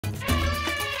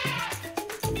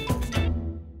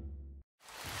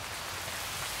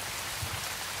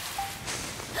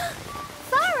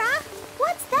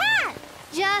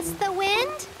this the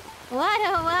wind? What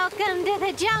a welcome to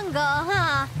the jungle,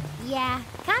 huh? Yeah,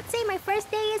 can't say my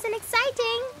first day isn't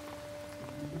exciting.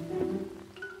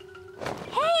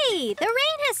 Hey, the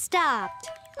rain has stopped.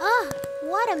 Ugh,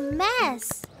 what a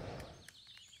mess.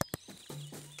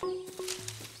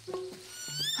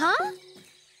 Huh?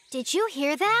 Did you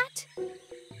hear that?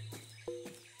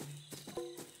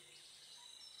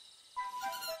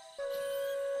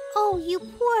 Oh, you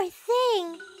poor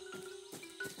thing.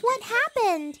 What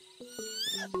happened?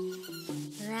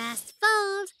 Last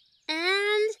fold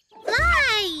and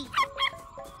fly!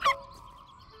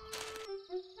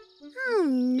 Oh,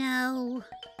 no.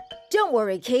 Don't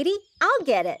worry, Katie. I'll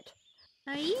get it.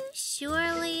 Are you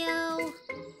sure, Leo?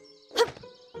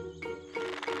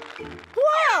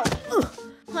 Whoa! Ugh,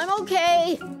 I'm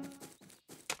okay.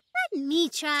 Let me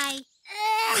try.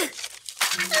 Oops!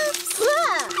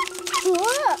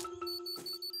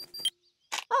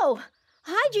 Oh,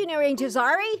 hi, Junior Rangers,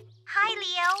 Zari. Hi,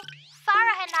 Leo.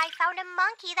 Farah and I found a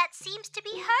monkey that seems to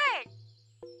be hurt.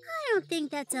 I don't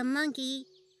think that's a monkey.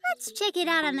 Let's check it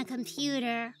out on the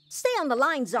computer. Stay on the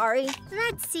line, Zari.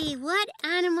 Let's see what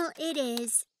animal it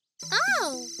is.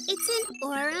 Oh, it's an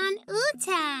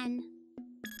orang-utan.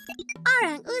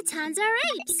 Orang-utans are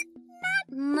apes,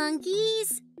 not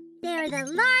monkeys. They're the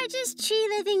largest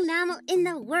tree-living mammal in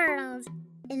the world.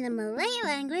 In the Malay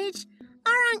language,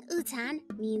 orang-utan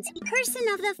means person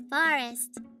of the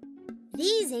forest.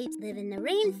 These apes live in the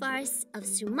rainforests of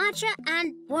Sumatra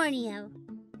and Borneo.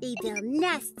 They build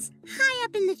nests high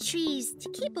up in the trees to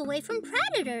keep away from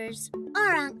predators.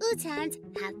 Orang-utans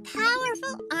have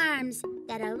powerful arms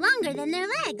that are longer than their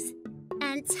legs,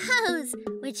 and toes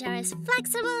which are as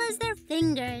flexible as their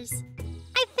fingers.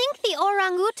 I think the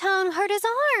orangutan hurt his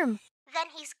arm. Then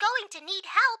he's going to need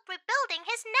help rebuilding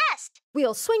his nest.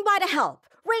 We'll swing by to help.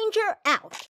 Ranger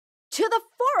out. To the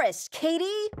forest,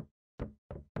 Katie.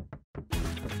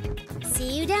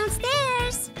 See you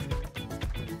downstairs.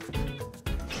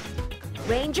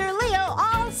 Ranger Leo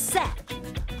all set.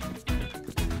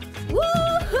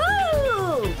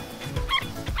 Woohoo!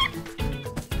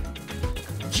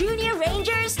 Junior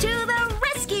Rangers to the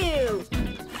rescue!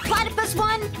 Platypus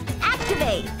 1,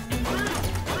 activate!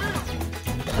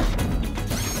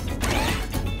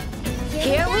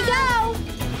 Here we go!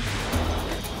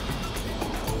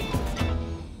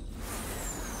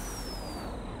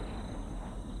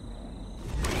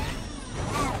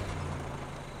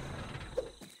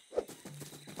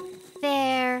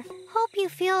 There. Hope you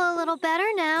feel a little better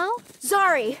now.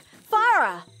 Zari,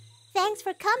 Farah, Thanks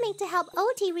for coming to help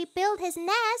Oti rebuild his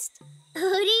nest.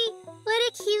 Odie, what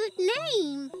a cute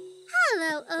name.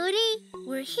 Hello, Odie.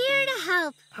 We're here to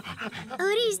help.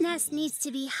 Odie's nest needs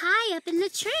to be high up in the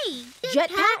tree.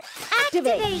 jetpack,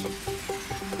 activate!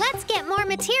 Let's get more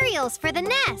materials for the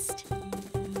nest.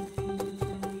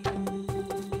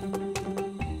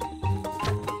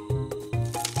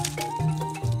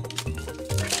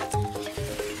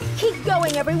 Keep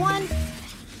going, everyone!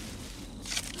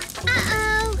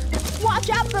 Uh-oh. Watch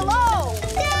out below!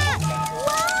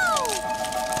 Whoa!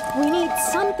 We need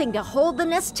something to hold the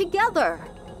nest together.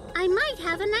 I might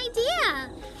have an idea.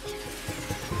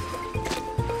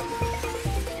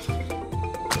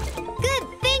 Good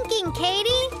thinking,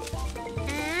 Katie.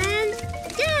 And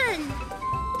done.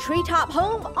 Treetop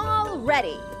home all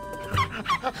ready.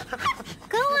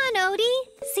 Go on, Odie.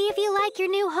 See if you like your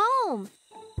new home.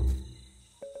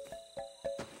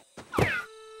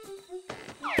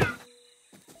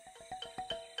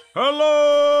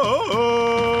 Hello,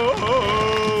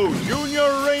 Junior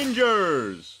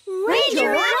Rangers! Ranger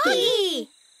Rocky!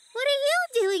 What are you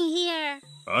doing here?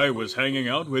 I was hanging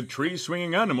out with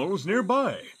tree-swinging animals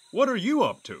nearby. What are you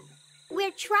up to?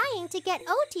 We're trying to get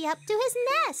Oti up to his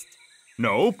nest.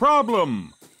 No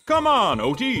problem. Come on,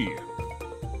 Oti.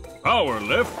 Power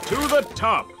lift to the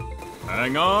top.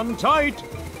 Hang on tight.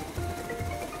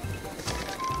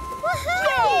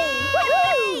 Woohoo!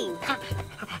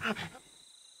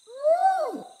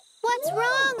 What's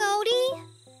wrong, Odie?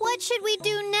 What should we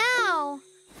do now?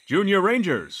 Junior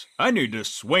Rangers, I need to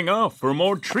swing off for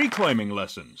more tree climbing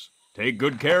lessons. Take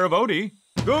good care of Odie.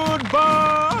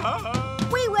 Goodbye!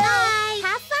 We will! Bye.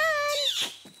 Have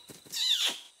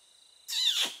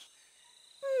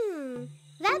fun!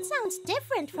 That sounds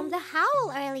different from the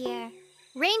howl earlier.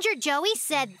 Ranger Joey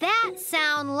said that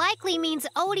sound likely means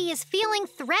Odie is feeling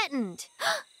threatened.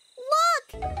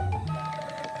 Look!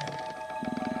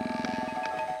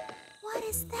 What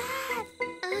is that?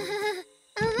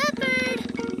 A leopard.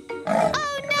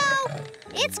 Oh no!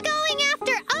 It's going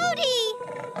after Odie!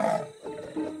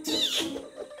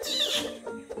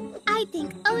 I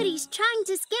think Odie's trying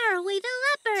to scare away the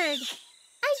leopard.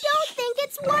 I don't think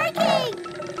it's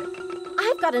working!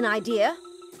 got an idea.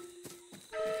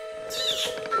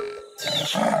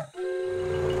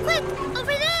 Quick, over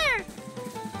there!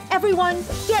 Everyone,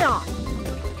 get on!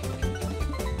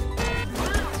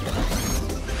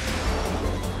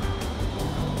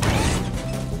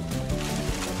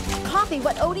 Copy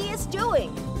what Odie is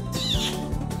doing.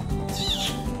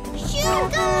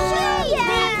 Shoot!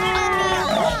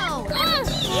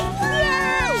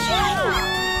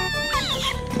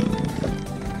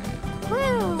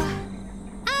 Whew.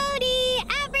 Odie,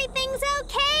 everything's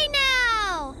okay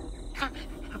now.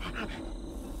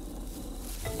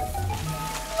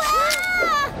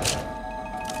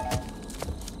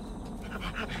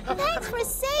 Thanks for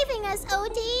saving us,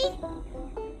 Odie.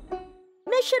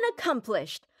 Mission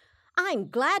accomplished. I'm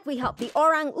glad we helped the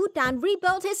orang-utan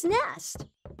rebuild his nest.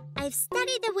 I've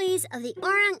studied the ways of the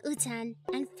orang-utan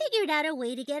and figured out a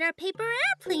way to get our paper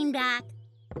airplane back.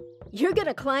 You're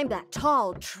gonna climb that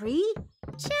tall tree?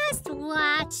 Just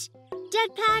watch.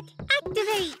 Jetpack,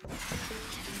 activate.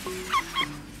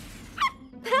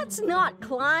 That's not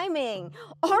climbing.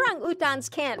 Orang-utans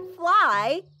can't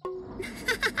fly.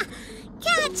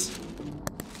 Catch!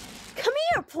 Come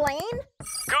here, plane.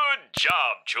 Good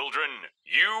job, children.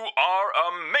 You are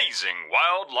amazing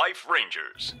wildlife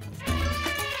rangers.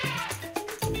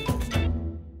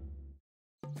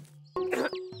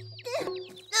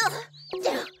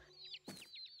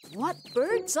 What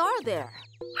birds are there?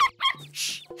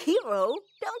 Shh, Hero,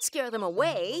 don't scare them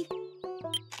away.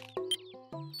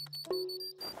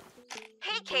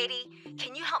 Hey, Katie,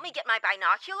 can you help me get my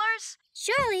binoculars?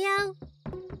 Sure, Leo.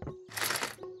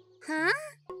 Huh?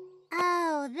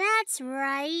 Oh, that's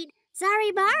right.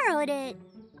 Zari borrowed it.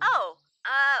 Oh,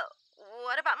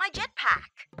 what about my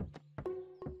jetpack?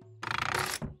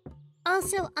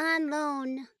 Also on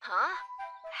loan. Huh?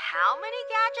 How many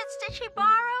gadgets did she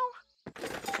borrow?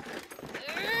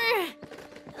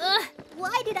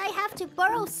 Why did I have to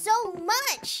borrow so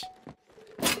much?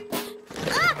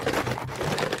 Ah!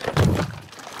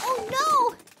 Oh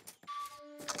no!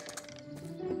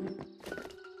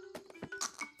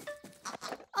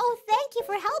 Oh, thank you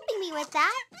for helping me with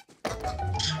that.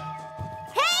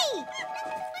 Hey!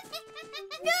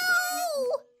 No!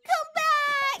 Come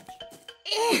back!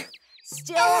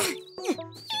 Still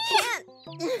can't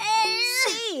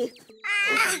see.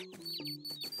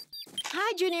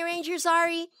 Hi, Junior Ranger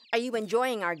Zari. Are you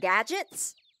enjoying our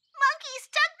gadgets? Monkeys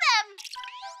took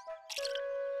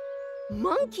them!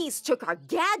 Monkeys took our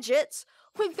gadgets?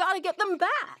 We've got to get them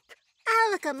back.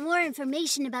 I'll look up more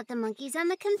information about the monkeys on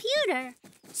the computer.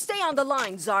 Stay on the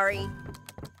line, Zari.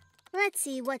 Let's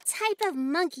see what type of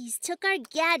monkeys took our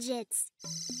gadgets.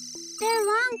 They're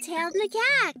long-tailed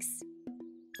macaques.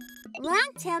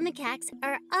 Long-tailed macaques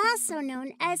are also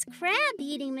known as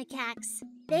crab-eating macaques.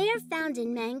 They are found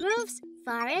in mangroves,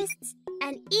 forests,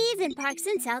 and even parks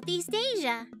in Southeast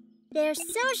Asia. They're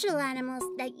social animals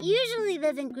that usually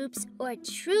live in groups or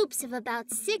troops of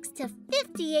about 6 to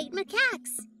 58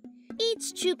 macaques.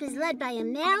 Each troop is led by a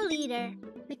male leader.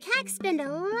 Macaques spend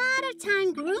a lot of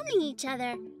time grooming each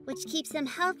other, which keeps them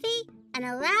healthy and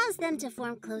allows them to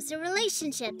form closer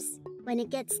relationships. When it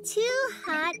gets too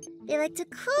hot, they like to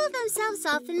cool themselves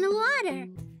off in the water.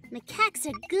 Macaques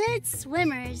are good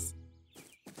swimmers.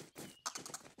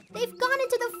 They've gone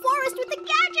into the forest with the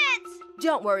gadgets!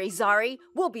 Don't worry, Zari.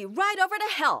 We'll be right over to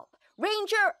help.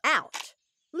 Ranger out.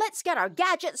 Let's get our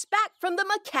gadgets back from the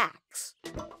macaques.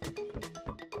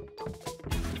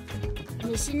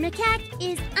 Mission Macaque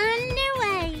is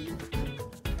underway.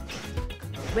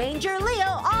 Ranger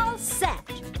Leo all set.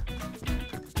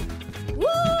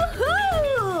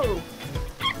 Woohoo!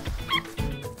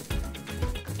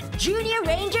 Junior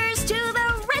Rangers to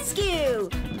the rescue!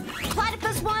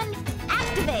 Platypus 1,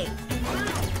 activate!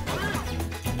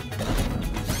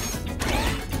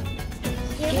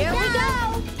 Here we go!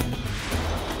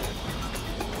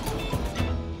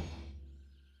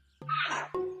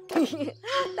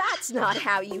 That's not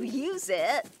how you use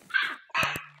it.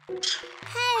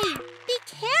 Hey, be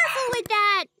careful with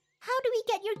that! How do we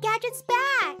get your gadgets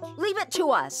back? Leave it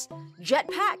to us.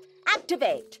 Jetpack,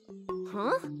 activate.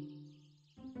 Huh?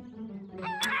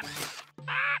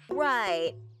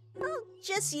 Right. I'll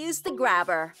just use the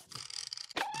grabber.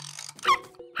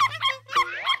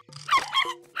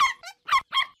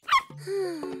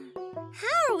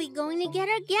 How are we going to get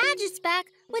our gadgets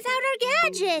back without our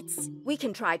gadgets? We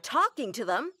can try talking to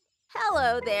them.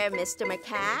 Hello there, Mr.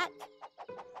 Macaque.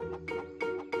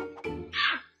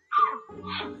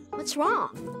 What's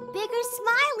wrong? Bigger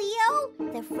smile, Leo.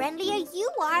 The friendlier you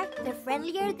are, the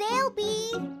friendlier they'll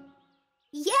be.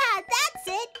 Yeah, that's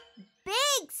it.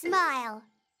 Big smile.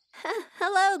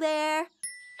 Hello there.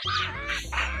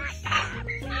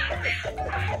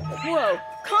 Whoa,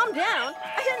 calm down.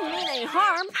 I didn't mean any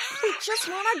harm. We just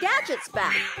want our gadgets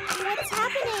back. What's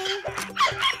happening?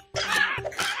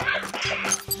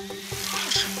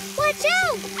 Watch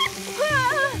out!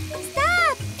 Ah!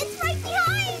 Stop! It's right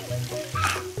behind!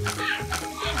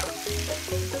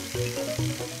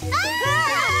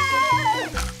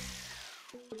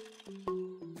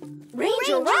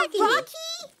 Ranger Rocky!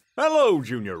 Hello,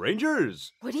 Junior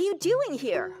Rangers. What are you doing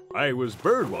here? I was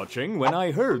birdwatching when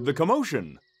I heard the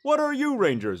commotion. What are you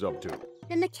Rangers up to?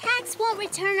 The macaques won't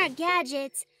return our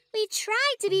gadgets. We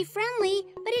tried to be friendly,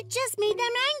 but it just made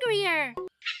them angrier.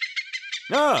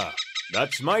 Ah,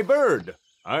 that's my bird.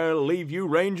 I'll leave you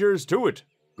Rangers to it.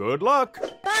 Good luck.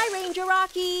 Bye, Ranger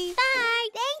Rocky. Bye!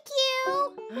 Thank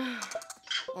you!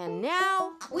 And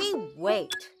now we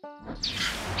wait.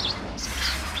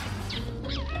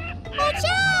 Watch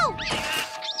out!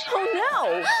 Oh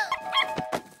no!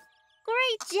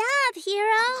 Great job,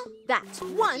 Hero! That's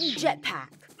one jetpack.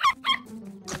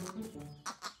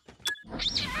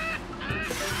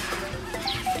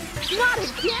 Not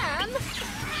again!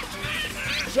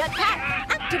 Jetpack,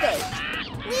 activate!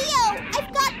 Leo, I've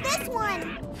got this one!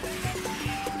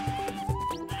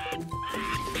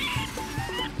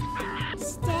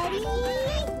 Steady!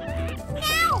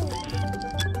 Now!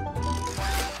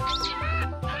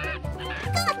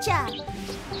 Gotcha!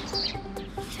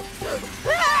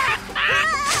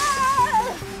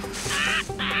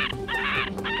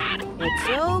 It's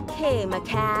okay,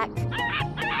 macaque.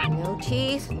 No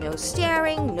teeth, no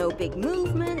staring, no big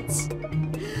movements.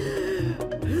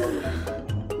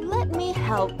 Let me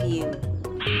help you.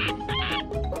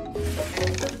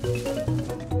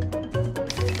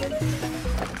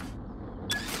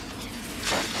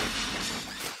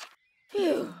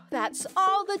 Phew, that's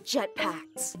all the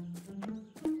jetpacks.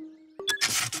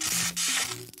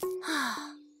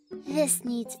 This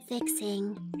needs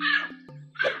fixing.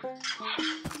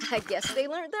 I guess they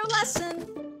learned their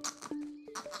lesson.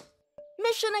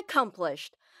 Mission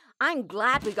accomplished. I'm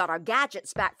glad we got our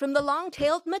gadgets back from the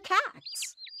long-tailed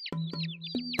macaques.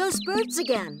 Those birds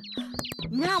again.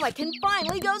 Now I can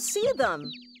finally go see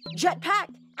them.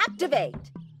 Jetpack, activate.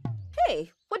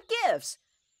 Hey, what gives?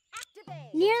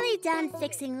 Activate. Nearly done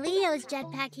fixing Leo's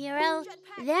jetpack, Hero.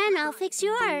 Then I'll fix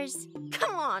yours.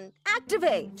 Come on,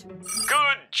 activate.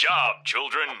 Good job,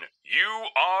 children. You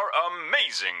are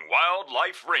amazing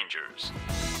wildlife rangers.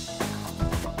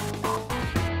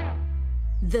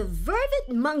 The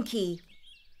vervet monkey.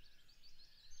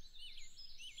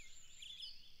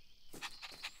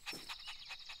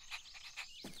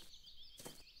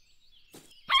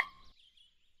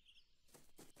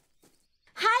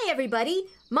 Hi, everybody.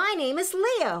 My name is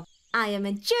Leo. I am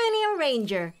a junior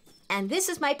ranger, and this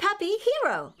is my puppy,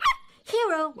 Hero.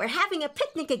 Hero, we're having a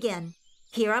picnic again.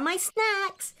 Here are my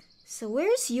snacks. So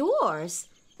where's yours?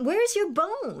 Where's your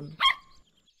bone?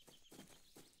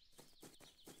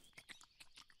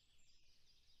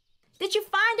 Did you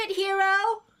find it,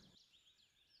 Hero?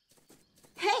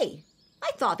 Hey,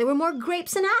 I thought there were more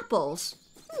grapes and apples.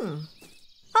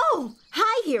 Oh,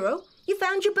 hi, Hero. You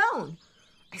found your bone.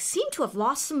 I seem to have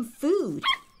lost some food.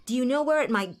 Do you know where it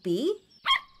might be?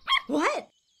 What?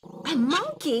 A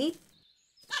monkey?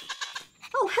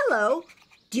 Oh, hello.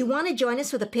 Do you want to join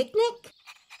us for the picnic?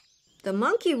 The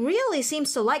monkey really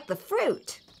seems to like the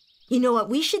fruit. You know what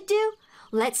we should do?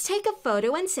 Let's take a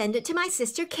photo and send it to my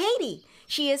sister Katie.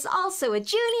 She is also a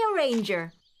junior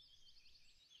ranger.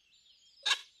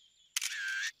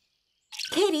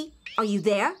 Katie, are you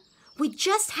there? We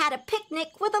just had a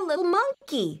picnic with a little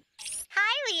monkey.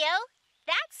 Hi, Leo.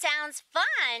 That sounds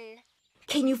fun.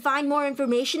 Can you find more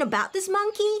information about this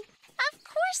monkey? Of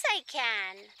course I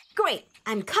can. Great,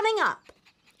 I'm coming up.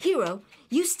 Hero,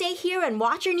 you stay here and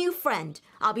watch your new friend.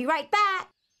 I'll be right back.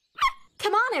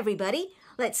 Come on, everybody.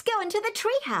 Let's go into the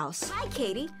treehouse. Hi,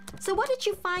 Katie. So what did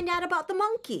you find out about the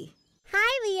monkey?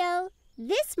 Hi, Leo.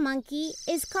 This monkey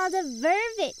is called a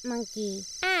vervet monkey.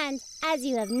 And, as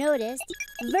you have noticed,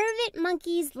 vervet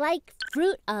monkeys like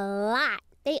fruit a lot.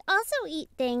 They also eat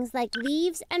things like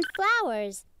leaves and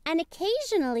flowers. And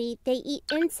occasionally, they eat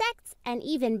insects and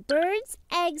even birds,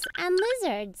 eggs, and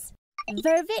lizards.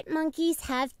 Vervet monkeys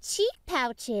have cheek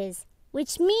pouches,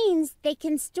 which means they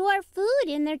can store food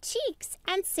in their cheeks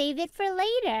and save it for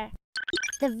later.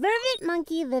 The vervet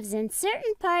monkey lives in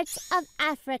certain parts of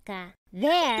Africa.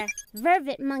 There,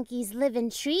 vervet monkeys live in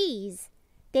trees.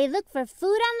 They look for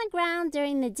food on the ground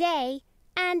during the day,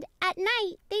 and at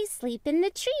night they sleep in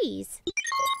the trees.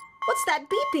 What's that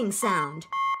beeping sound?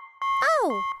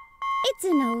 Oh, it's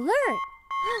an alert.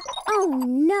 Oh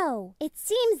no, it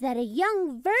seems that a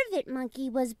young vervet monkey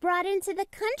was brought into the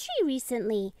country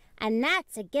recently, and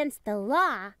that's against the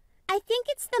law. I think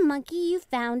it's the monkey you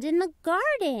found in the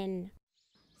garden.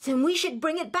 Then we should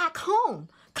bring it back home.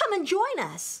 Come and join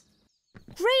us.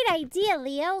 Great idea,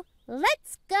 Leo.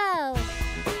 Let's go.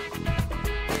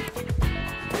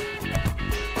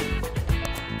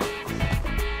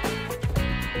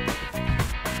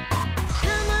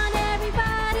 Come on,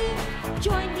 everybody,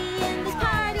 join me in this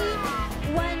party.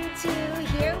 1, 2,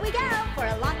 here we go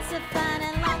for lots of fun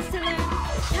and lots to learn.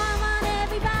 Come on,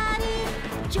 everybody,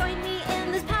 join me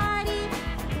in this party.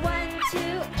 1, 2,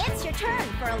 it's your turn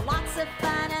for lots of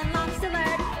fun and lots to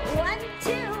learn. 1,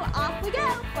 2, off we go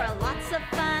for lots of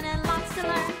fun and lots to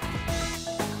learn.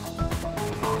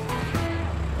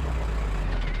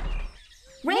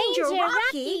 Ranger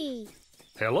Rocky!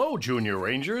 Hello, Junior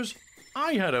Rangers.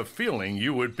 I had a feeling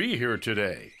you would be here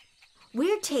today.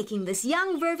 We're taking this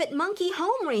young vervet monkey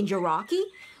home, Ranger Rocky.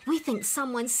 We think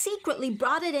someone secretly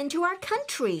brought it into our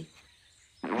country.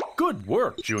 Good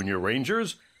work, Junior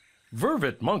Rangers.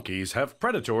 Vervet monkeys have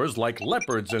predators like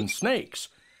leopards and snakes,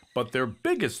 but their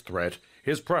biggest threat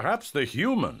is perhaps the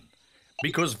human.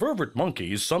 Because vervet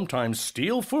monkeys sometimes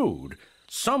steal food,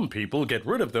 some people get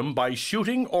rid of them by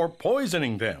shooting or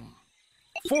poisoning them.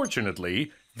 Fortunately,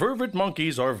 vervet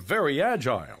monkeys are very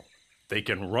agile. They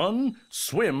can run,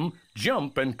 swim,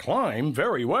 jump, and climb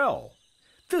very well.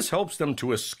 This helps them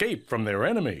to escape from their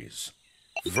enemies.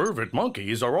 Vervet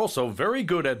monkeys are also very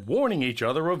good at warning each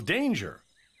other of danger.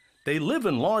 They live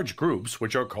in large groups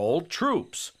which are called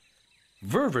troops.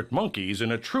 Vervet monkeys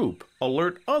in a troop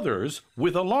alert others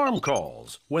with alarm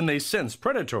calls when they sense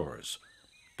predators.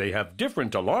 They have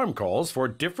different alarm calls for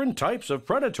different types of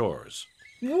predators.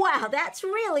 Wow, that's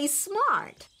really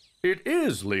smart. It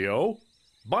is, Leo.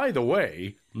 By the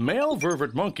way, male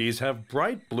vervet monkeys have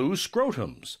bright blue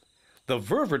scrotums. The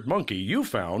vervet monkey you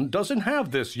found doesn't have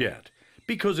this yet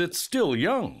because it's still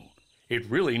young. It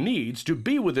really needs to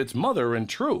be with its mother and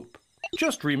troop.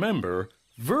 Just remember,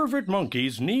 vervet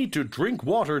monkeys need to drink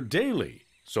water daily,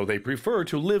 so they prefer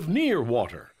to live near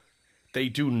water. They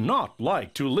do not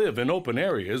like to live in open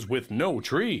areas with no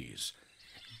trees.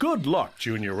 Good luck,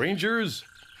 Junior Rangers.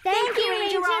 Thank you,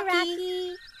 Ranger Ranger Rocky.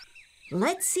 Rocky.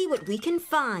 Let's see what we can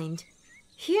find.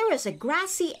 Here is a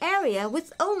grassy area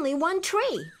with only one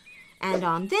tree. And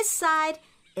on this side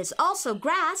is also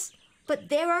grass, but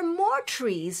there are more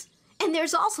trees. And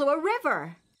there's also a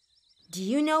river. Do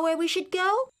you know where we should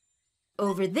go?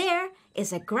 Over there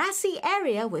is a grassy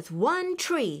area with one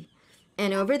tree.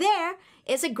 And over there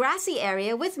is a grassy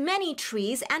area with many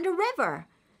trees and a river.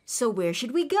 So where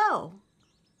should we go?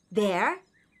 There?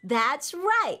 That's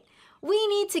right. We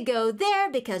need to go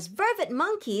there because vervet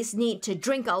monkeys need to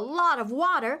drink a lot of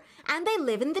water and they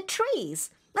live in the trees.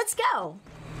 Let's go.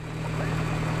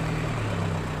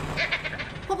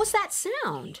 What was that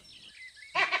sound?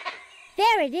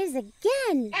 There it is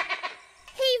again.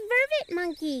 Hey, vervet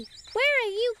monkey, where are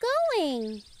you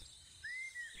going?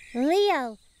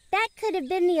 Leo, that could have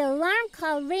been the alarm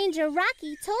call Ranger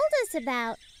Rocky told us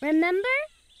about. Remember?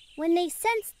 When they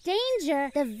sense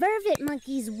danger, the vervet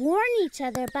monkeys warn each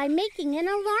other by making an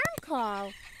alarm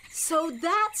call. So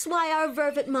that's why our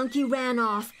vervet monkey ran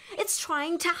off. It's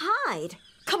trying to hide.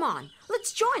 Come on,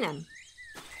 let's join him.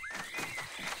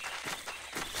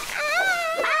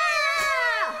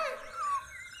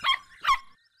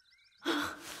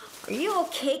 Are you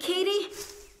okay, Katie?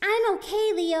 I'm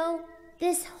okay, Leo.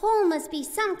 This hole must be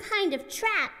some kind of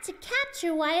trap to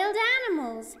capture wild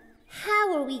animals.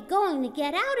 How are we going to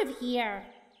get out of here?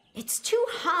 It's too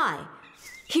high.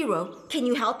 Hero, can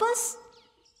you help us?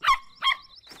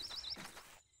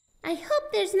 I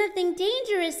hope there's nothing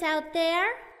dangerous out there.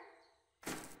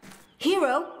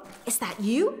 Hero, is that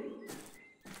you?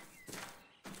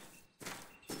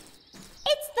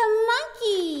 It's the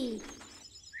monkey!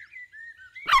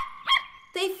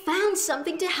 They found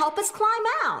something to help us climb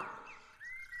out.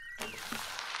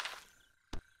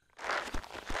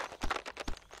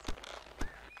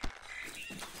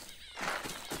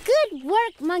 Good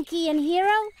work, Monkey and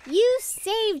Hero. You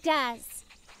saved us.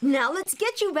 Now let's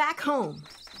get you back home.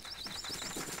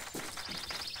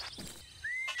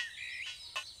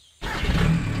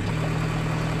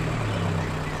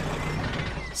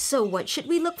 So what should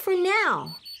we look for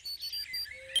now?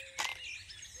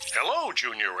 Hello,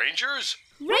 Junior Rangers.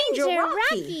 Ranger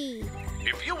Rocky.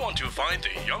 If you want to find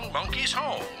the young monkey's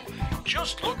home,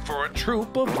 just look for a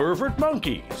troop of vervet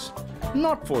monkeys.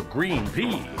 Not for green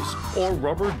peas or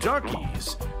rubber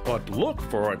duckies, but look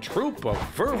for a troop of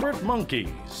vervet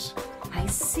monkeys. I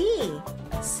see.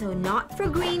 So not for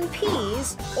green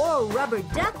peas or rubber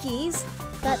duckies,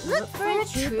 But look for a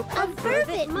troop of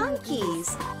vervet monkeys.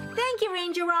 Thank you,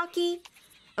 Ranger Rocky.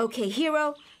 Okay,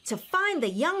 Hero, to find the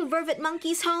young vervet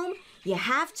monkey's home, You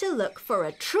have to look for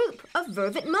a troop of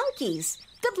vervet monkeys.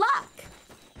 Good luck!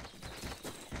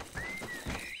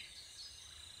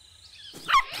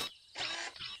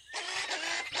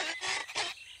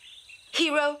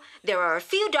 Hero, there are a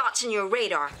few dots in your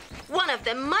radar. One of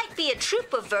them might be a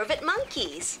troop of vervet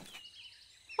monkeys.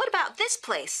 What about this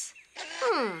place?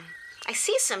 I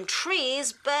see some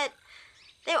trees, but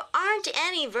there aren't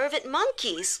any vervet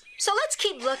monkeys. So let's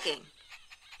keep looking.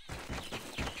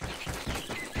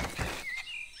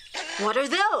 What are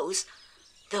those?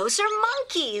 Those are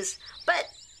monkeys, but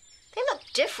they look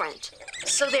different.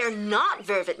 So they're not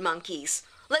vervet monkeys.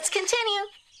 Let's continue.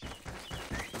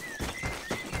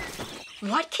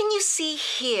 What can you see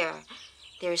here?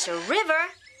 There's a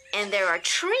river, and there are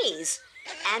trees,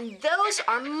 and those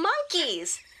are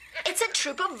monkeys. It's a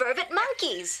troop of vervet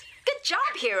monkeys. Good job,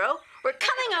 Hero. We're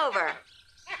coming over.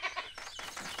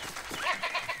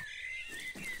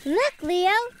 Look,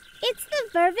 Leo. It's the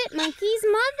vervet monkey's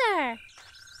mother.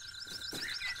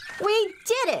 We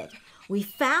did it. We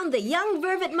found the young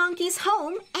vervet monkey's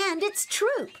home and its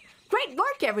troop. Great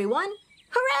work, everyone.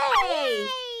 Hooray!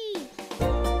 Yay!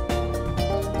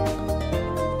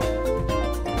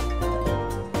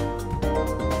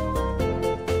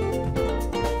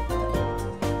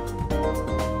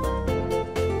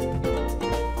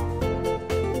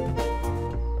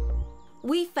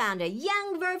 We found a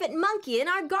young vervet monkey in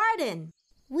our garden.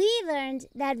 We learned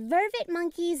that vervet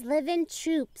monkeys live in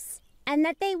troops and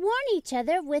that they warn each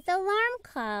other with alarm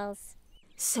calls.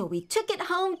 So we took it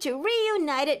home to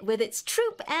reunite it with its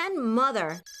troop and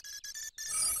mother.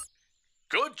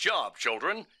 Good job,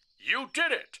 children. You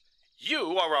did it.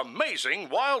 You are amazing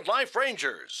wildlife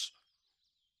rangers.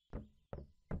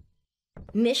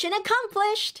 Mission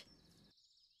accomplished.